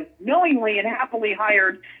corporations that have knowingly and happily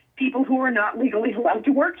hired people who are not legally allowed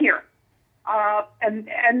to work here. And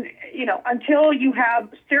until you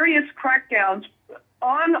have serious crackdowns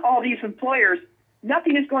on all these employers,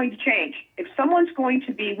 nothing is going to change. If someone's going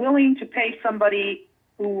to be willing to pay somebody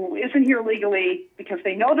who isn't here legally because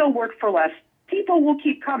they know they'll work for less, people will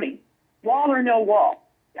keep coming, wall or no wall.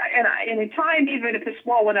 And in time, even if this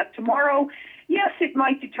wall went up tomorrow, yes, it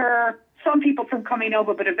might deter some people from coming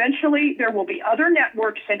over, but eventually there will be other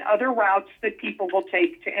networks and other routes that people will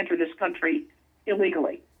take to enter this country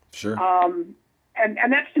illegally. Sure.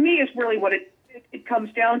 And that, to me, is really what it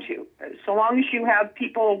comes down to. So long as you have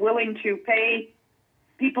people willing to pay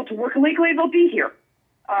people to work illegally, they'll be here.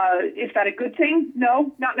 Is that a good thing?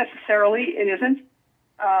 No, not necessarily. It isn't.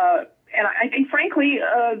 And I think, frankly,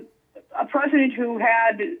 a president who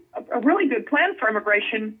had a really good plan for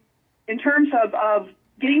immigration in terms of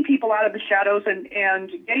getting people out of the shadows and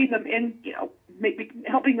getting them in,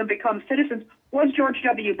 helping them become citizens was George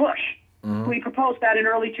W. Bush, who proposed that in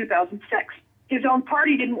early 2006. His own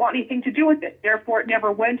party didn't want anything to do with it. Therefore, it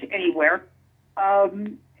never went anywhere.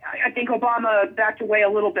 I think Obama backed away a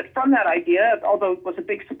little bit from that idea, although was a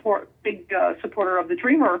big supporter of the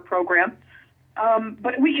Dreamer program.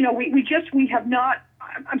 But we have not.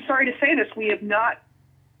 I'm sorry to say this, we have not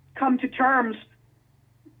come to terms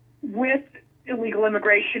with illegal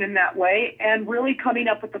immigration in that way, and really coming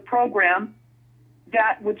up with a program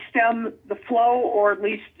that would stem the flow, or at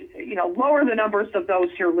least lower the numbers of those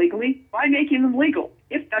here legally by making them legal,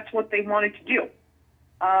 if that's what they wanted to do.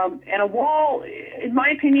 And a wall, in my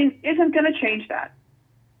opinion, isn't going to change that.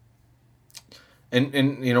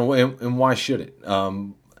 And why should it?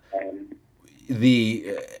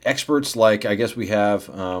 The experts, like I guess we have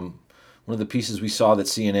one of the pieces we saw that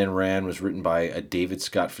CNN ran was written by David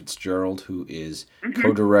Scott Fitzgerald, who is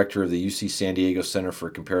co-director of the UC San Diego Center for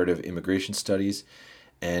Comparative Immigration Studies,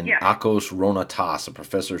 and Akos Ronatas, a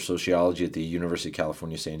professor of sociology at the University of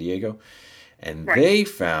California, San Diego. And they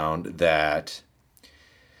found that,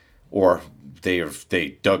 or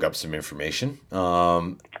they dug up some information.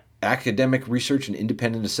 Academic research and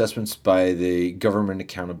independent assessments by the Government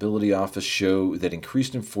Accountability Office show that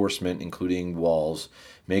increased enforcement, including walls,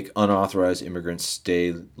 make unauthorized immigrants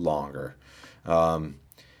stay longer. And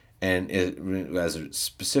as it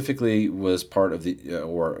specifically was part of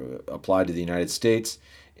or applied to the United States,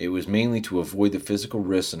 it was mainly to avoid the physical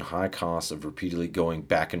risks and high costs of repeatedly going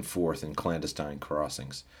back and forth in clandestine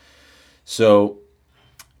crossings. So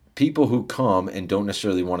people who come and don't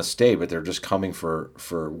necessarily want to stay, but they're just coming for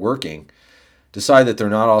working, decide that they're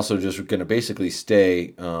not also just going to basically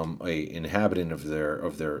stay a inhabitant of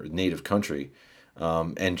their native country,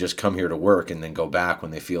 and just come here to work and then go back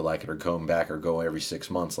when they feel like it, or come back or go every 6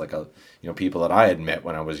 months, like people that I had met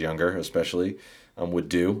when I was younger, especially, would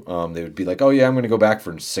do. They would be like, oh yeah, I'm going to go back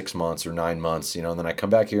for 6 months or 9 months, and then I come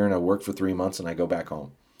back here and I work for 3 months and I go back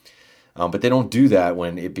home. But they don't do that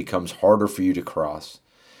when it becomes harder for you to cross.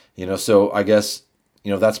 So I guess,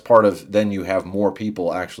 that's part of, then you have more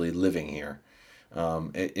people actually living here.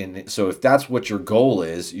 And so if that's what your goal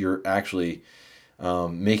is, you're actually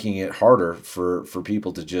making it harder for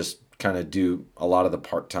people to just kind of do a lot of the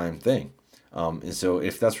part-time thing. And so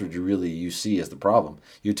if that's what you see as the problem,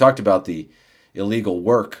 you talked about the illegal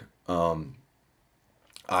work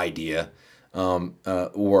idea,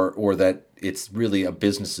 or that it's really a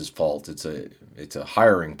business's fault. It's a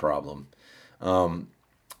hiring problem.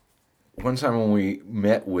 One time when we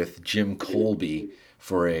met with Jim Colby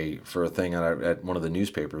for a thing at one of the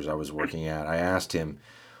newspapers I was working at, I asked him,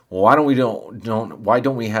 well, why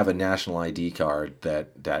don't we have a national ID card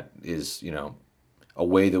that is a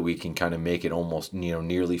way that we can kind of make it almost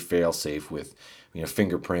nearly fail safe with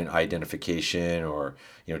fingerprint identification, or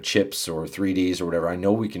chips or 3Ds or whatever. I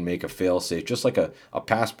know we can make a fail safe, just like a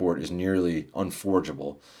passport is nearly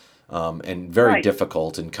unforgeable. And very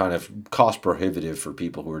difficult and kind of cost prohibitive for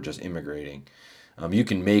people who are just immigrating. You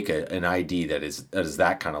can make an ID that is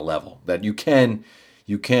that kind of level, that you can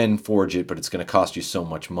forge it, but it's going to cost you so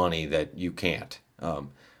much money that you can't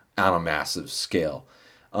on a massive scale.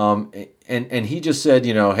 And he just said,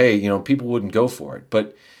 hey, people wouldn't go for it,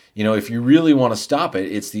 but if you really want to stop it,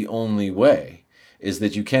 it's the only way is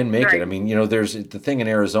that you can make it. I mean, there's the thing in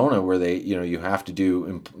Arizona where they, you have to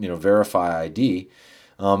do, verify ID.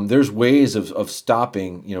 There's ways of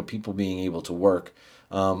stopping, people being able to work,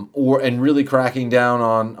 and really cracking down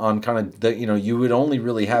on kind of the, you would only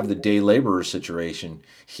really have the day laborer situation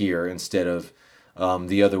here instead of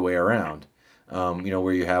the other way around,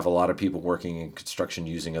 where you have a lot of people working in construction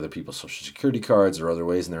using other people's social security cards or other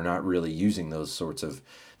ways, and they're not really using those sorts of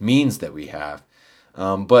means that we have.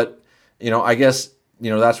 But I guess,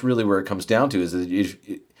 that's really where it comes down to, is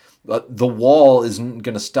that the wall isn't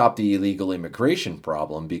going to stop the illegal immigration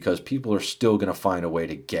problem, because people are still going to find a way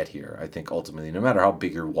to get here, I think, ultimately, no matter how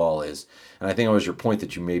big your wall is. And I think it was your point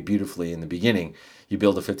that you made beautifully in the beginning. You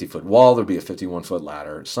build a 50-foot wall, there'll be a 51-foot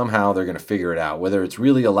ladder. Somehow they're going to figure it out. Whether it's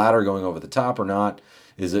really a ladder going over the top or not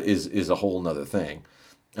is a whole nother thing.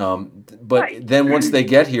 But then once they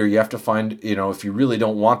get here, you have to find, if you really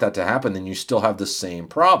don't want that to happen, then you still have the same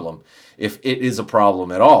problem. If it is a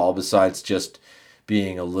problem at all, besides just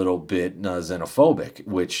being a little bit xenophobic,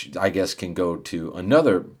 which I guess can go to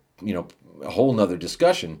another, a whole nother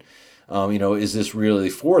discussion. Is this really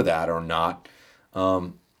for that or not?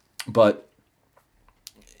 But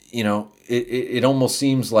it almost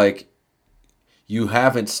seems like you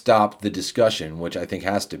haven't stopped the discussion, which I think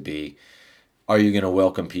has to be, are you going to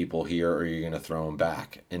welcome people here, or are you going to throw them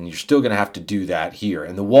back? And you're still going to have to do that here.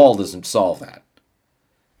 And the wall doesn't solve that.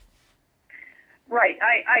 Right,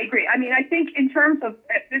 I agree. I mean, I think in terms of,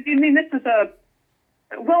 this is a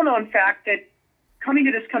well-known fact that coming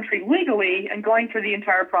to this country legally and going through the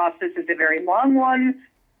entire process is a very long one,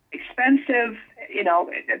 expensive.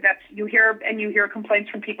 You hear complaints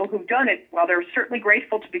from people who've done it. While they're certainly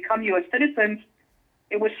grateful to become U.S. citizens,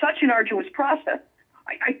 it was such an arduous process.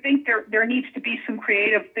 I think there needs to be some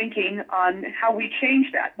creative thinking on how we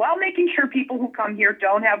change that, while making sure people who come here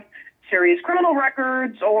don't have serious criminal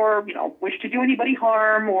records or wish to do anybody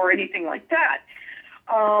harm or anything like that.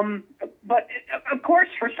 But of course,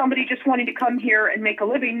 for somebody just wanting to come here and make a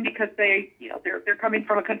living because they're coming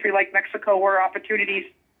from a country like Mexico where opportunities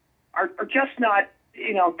are just not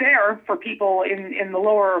there for people in the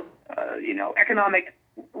lower economic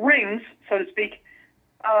rings, so to speak.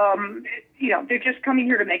 They're just coming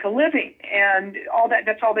here to make a living, and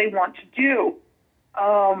that's all they want to do.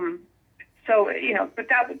 But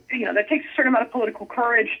that takes a certain amount of political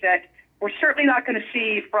courage that we're certainly not going to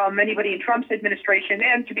see from anybody in Trump's administration.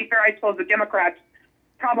 And to be fair, I suppose the Democrats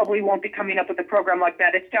probably won't be coming up with a program like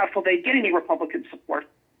that. It's doubtful they'd get any Republican support.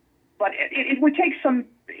 But it would take some,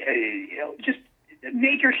 just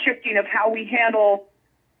major shifting of how we handle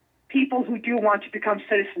people who do want to become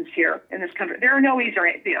citizens here in this country. There are no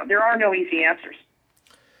easy answers.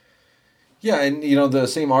 Yeah, and the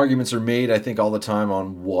same arguments are made, I think, all the time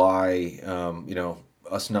on why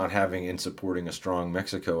us not having and supporting a strong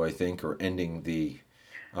Mexico, I think, or ending the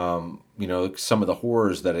some of the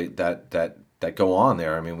horrors that go on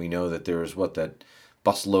there. I mean, we know that there's that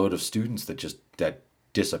busload of students that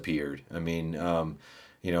disappeared. I mean,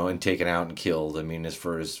 and taken out and killed. I mean, as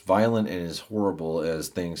violent and as horrible as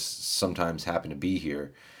things sometimes happen to be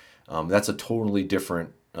here, that's a totally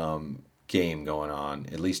different game going on,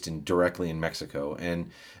 at least directly in Mexico.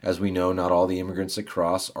 And as we know, not all the immigrants that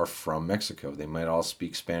cross are from Mexico. They might all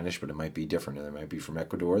speak Spanish, but it might be different. And they might be from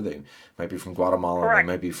Ecuador, they might be from Guatemala, Correct.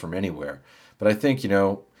 They might be from anywhere. But I think,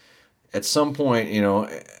 at some point,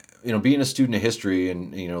 being a student of history,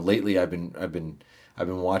 and lately I've been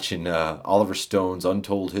watching Oliver Stone's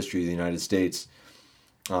Untold History of the United States.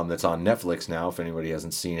 That's on Netflix now, if anybody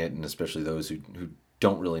hasn't seen it, and especially those who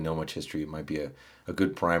don't really know much history, it might be a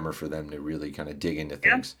good primer for them to really kind of dig into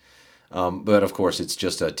things. But of course, it's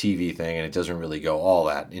just a TV thing, and it doesn't really go all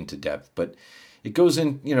that into depth. But it goes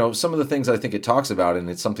in, some of the things I think it talks about, and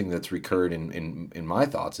it's something that's recurred in my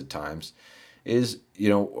thoughts at times, is,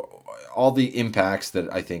 all the impacts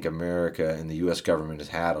that I think America and the U.S. government has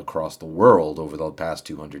had across the world over the past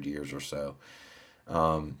 200 years or so.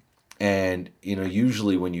 And,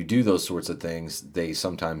 usually when you do those sorts of things, they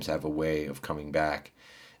sometimes have a way of coming back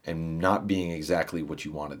and not being exactly what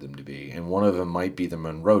you wanted them to be. And one of them might be the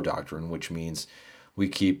Monroe Doctrine, which means we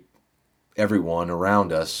keep everyone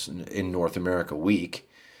around us in North America weak.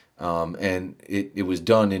 And it was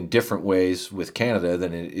done in different ways with Canada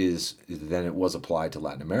than it was applied to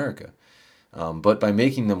Latin America. But by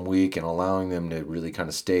making them weak and allowing them to really kind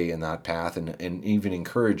of stay in that path and even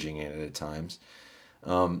encouraging it at times,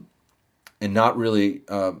 and not really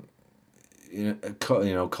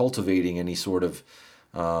cultivating any sort of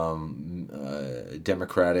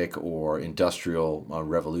democratic or industrial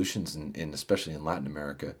revolutions especially in Latin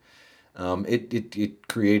America. It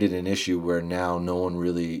created an issue where now no one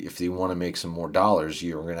really, if they want to make some more dollars,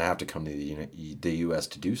 you're going to have to come to the U.S.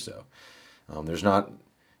 to do so. There's not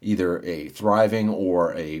either a thriving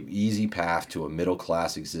or a easy path to a middle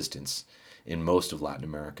class existence in most of Latin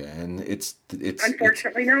America, and it's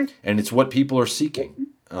unfortunately no. And it's what people are seeking.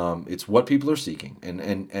 It's what people are seeking,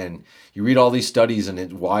 and you read all these studies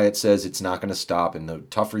and why it says it's not going to stop. And the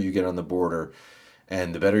tougher you get on the border,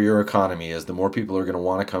 and the better your economy is, the more people are going to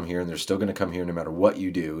want to come here, and they're still going to come here no matter what you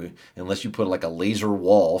do, unless you put like a laser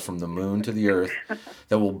wall from the moon to the earth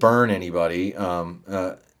that will burn anybody.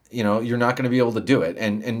 You're not going to be able to do it,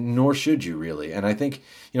 and nor should you really. And I think,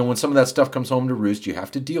 when some of that stuff comes home to roost, you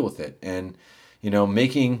have to deal with it. And,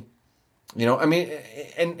 making,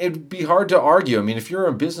 and it'd be hard to argue. I mean, if you're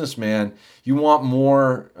a businessman, you want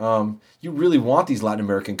more, you really want these Latin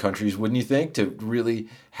American countries, wouldn't you think, to really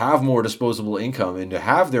have more disposable income and to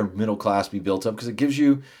have their middle class be built up, because it gives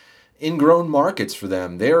you ingrown markets for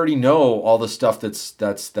them. They already know all the stuff that's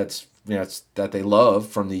that they love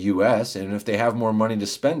from the U.S., and if they have more money to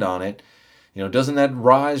spend on it, doesn't that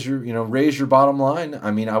raise your bottom line?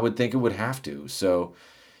 I mean, I would think it would have to. So,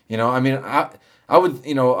 I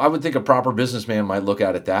would think a proper businessman might look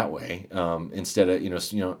at it that way, instead of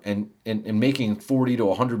and making $40 to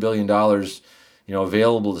 $100 billion,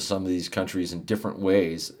 available to some of these countries in different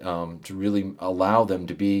ways, to really allow them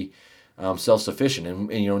to be self-sufficient. And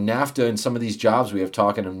NAFTA and some of these jobs we have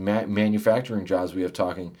talking, and manufacturing jobs we have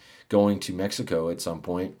talking, going to Mexico at some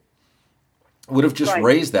point, would have just Right.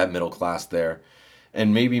 raised that middle class there,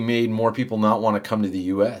 and maybe made more people not want to come to the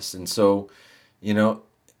U.S. And so, you know,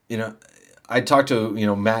 you know, I talked to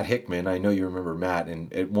Matt Hickman. I know you remember Matt,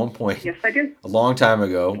 and at one point, Yes, I do. a long time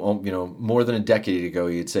ago, more than a decade ago,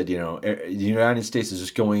 he had said, the United States is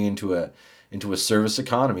just going into a service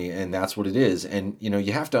economy, and that's what it is. And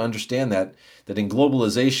you have to understand that in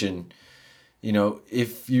globalization,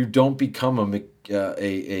 if you don't become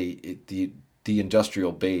the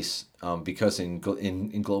industrial base, because in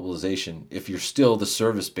globalization, if you're still the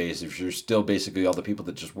service base, if you're still basically all the people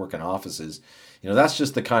that just work in offices, that's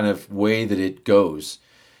just the kind of way that it goes.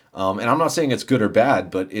 And I'm not saying it's good or bad,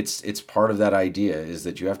 but it's part of that idea, is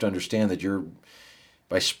that you have to understand that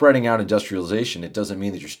by spreading out industrialization, it doesn't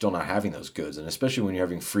mean that you're still not having those goods. And especially when you're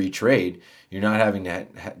having free trade, you're not having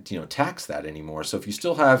to tax that anymore. So if you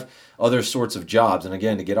still have other sorts of jobs, and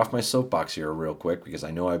again, to get off my soapbox here real quick, because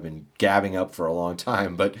I know I've been gabbing up for a long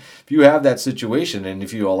time, but if you have that situation and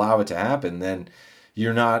if you allow it to happen, then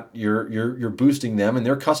you're boosting them and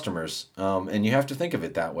their customers. And you have to think of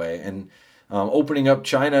it that way. And opening up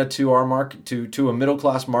China to our market, to a middle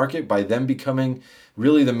class market, by them becoming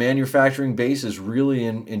really the manufacturing base is really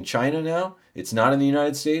in China now. It's not in the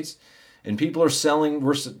United States. And people are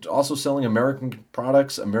we're also selling American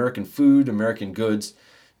products, American food, American goods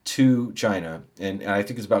to China. And I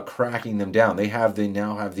think it's about cracking them down. They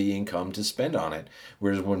now have the income to spend on it.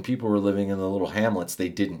 Whereas when people were living in the little hamlets, they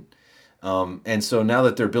didn't. And so now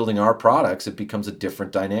that they're building our products, it becomes a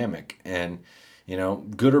different dynamic. And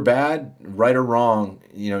good or bad, right or wrong,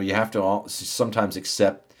 you have to sometimes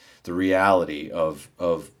accept the reality of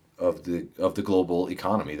the global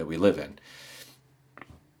economy that we live in.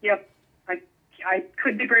 Yep, I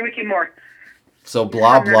couldn't agree with you more. So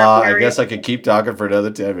blah blah. I guess I could keep talking for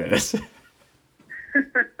another 10 minutes.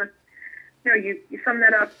 No, you summed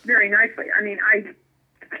that up very nicely. I mean,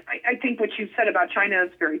 I think what you said about China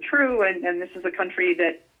is very true, and this is a country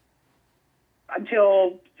that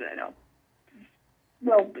until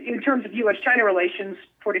well, in terms of U.S.-China relations,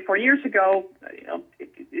 44 years ago,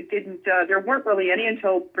 it didn't. There weren't really any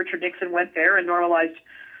until Richard Nixon went there and normalized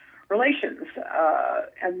relations.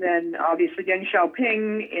 And then, obviously, Deng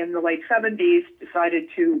Xiaoping in the late 70s decided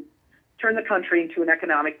to turn the country into an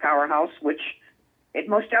economic powerhouse, which it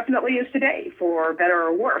most definitely is today, for better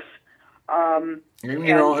or worse.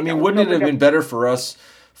 Wouldn't it have been better for us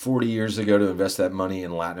 40 years ago to invest that money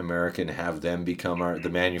in Latin America and have them become the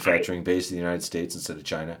manufacturing base of the United States instead of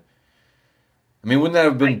China? I mean, wouldn't that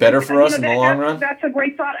have been better for us in the long run? That's a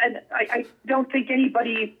great thought, and I don't think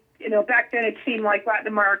anybody, back then it seemed like Latin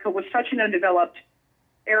America was such an undeveloped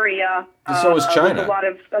area. So was China. With a lot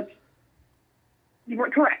of, you were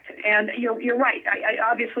correct, and you're right. I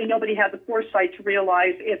obviously nobody had the foresight to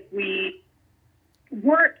realize if we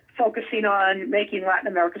weren't focusing on making Latin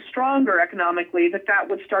America stronger economically, that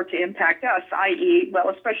would start to impact us, i.e., well,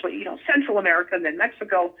 especially, Central America and then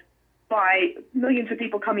Mexico, by millions of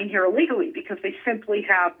people coming here illegally because they simply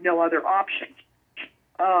have no other option.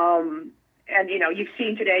 And, you've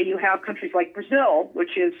seen today, you have countries like Brazil,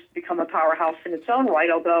 which has become a powerhouse in its own right,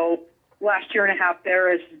 although last year and a half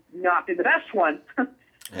there has not been the best one.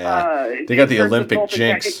 Yeah. They got the Olympic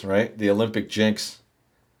jinx, right? The Olympic jinx.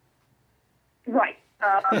 Right.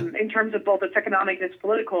 In terms of both its economic and its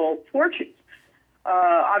political fortunes.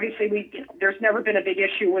 Obviously, there's never been a big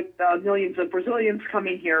issue with millions of Brazilians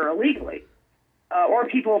coming here illegally, or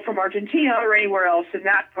people from Argentina or anywhere else in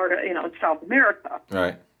that part of, in South America.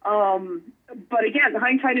 Right. But again,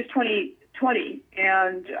 hindsight is 20/20,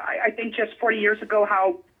 and I think just 40 years ago,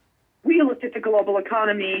 how we looked at the global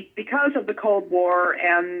economy because of the Cold War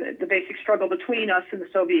and the basic struggle between us and the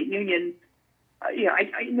Soviet Union.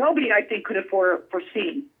 Nobody, I think, could have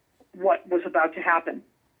foreseen what was about to happen.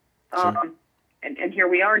 Sure. And here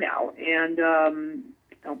we are now. And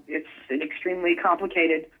it's an extremely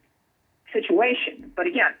complicated situation. But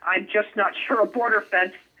again, I'm just not sure a border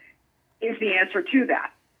fence is the answer to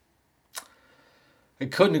that. I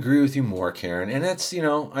couldn't agree with you more, Karen. And that's,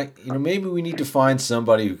 maybe we need to find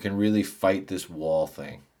somebody who can really fight this wall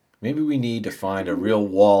thing. Maybe we need to find a real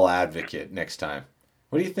wall advocate next time.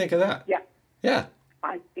 What do you think of that? Yeah. Yeah.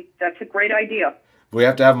 I think that's a great idea. We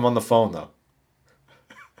have to have him on the phone, though.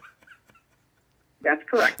 That's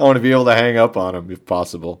correct. I want to be able to hang up on him if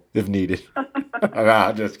possible, if needed.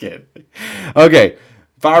 I'm just kidding. Okay.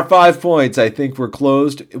 Our 5 points, I think we're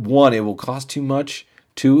closed. 1, it will cost too much.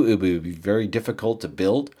 2, it would be very difficult to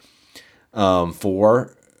build.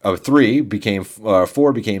 4 became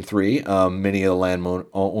 3. Many of the land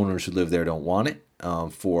owners who live there don't want it.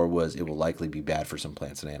 4 was it will likely be bad for some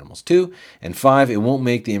plants and animals too. And 5, it won't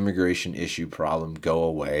make the immigration issue problem go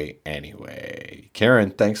away anyway.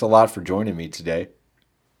 Karen, thanks a lot for joining me today.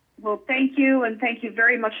 Well, thank you, and thank you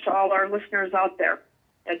very much to all our listeners out there.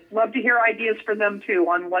 I'd love to hear ideas from them too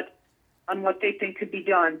on what they think could be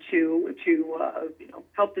done to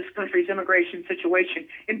help this country's immigration situation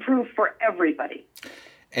improve for everybody.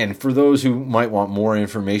 And for those who might want more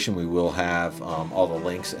information, we will have all the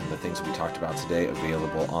links and the things that we talked about today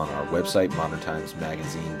available on our website,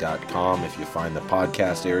 moderntimesmagazine.com. If you find the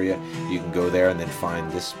podcast area, you can go there and then find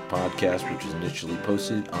this podcast, which was initially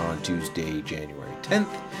posted on Tuesday, January 10th.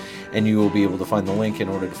 And you will be able to find the link in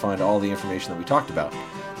order to find all the information that we talked about.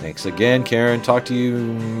 Thanks again, Karen. Talk to you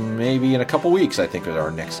maybe in a couple weeks, I think, with our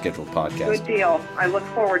next scheduled podcast. Good deal. I look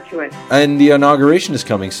forward to it. And the inauguration is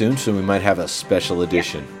coming soon, so we might have a special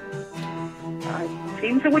edition.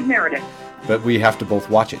 Seems it would merit it. But we have to both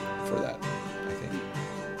watch it for that, I think.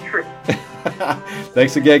 True.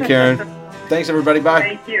 Thanks again, Karen. Thanks, everybody. Bye.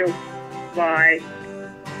 Thank you. Bye.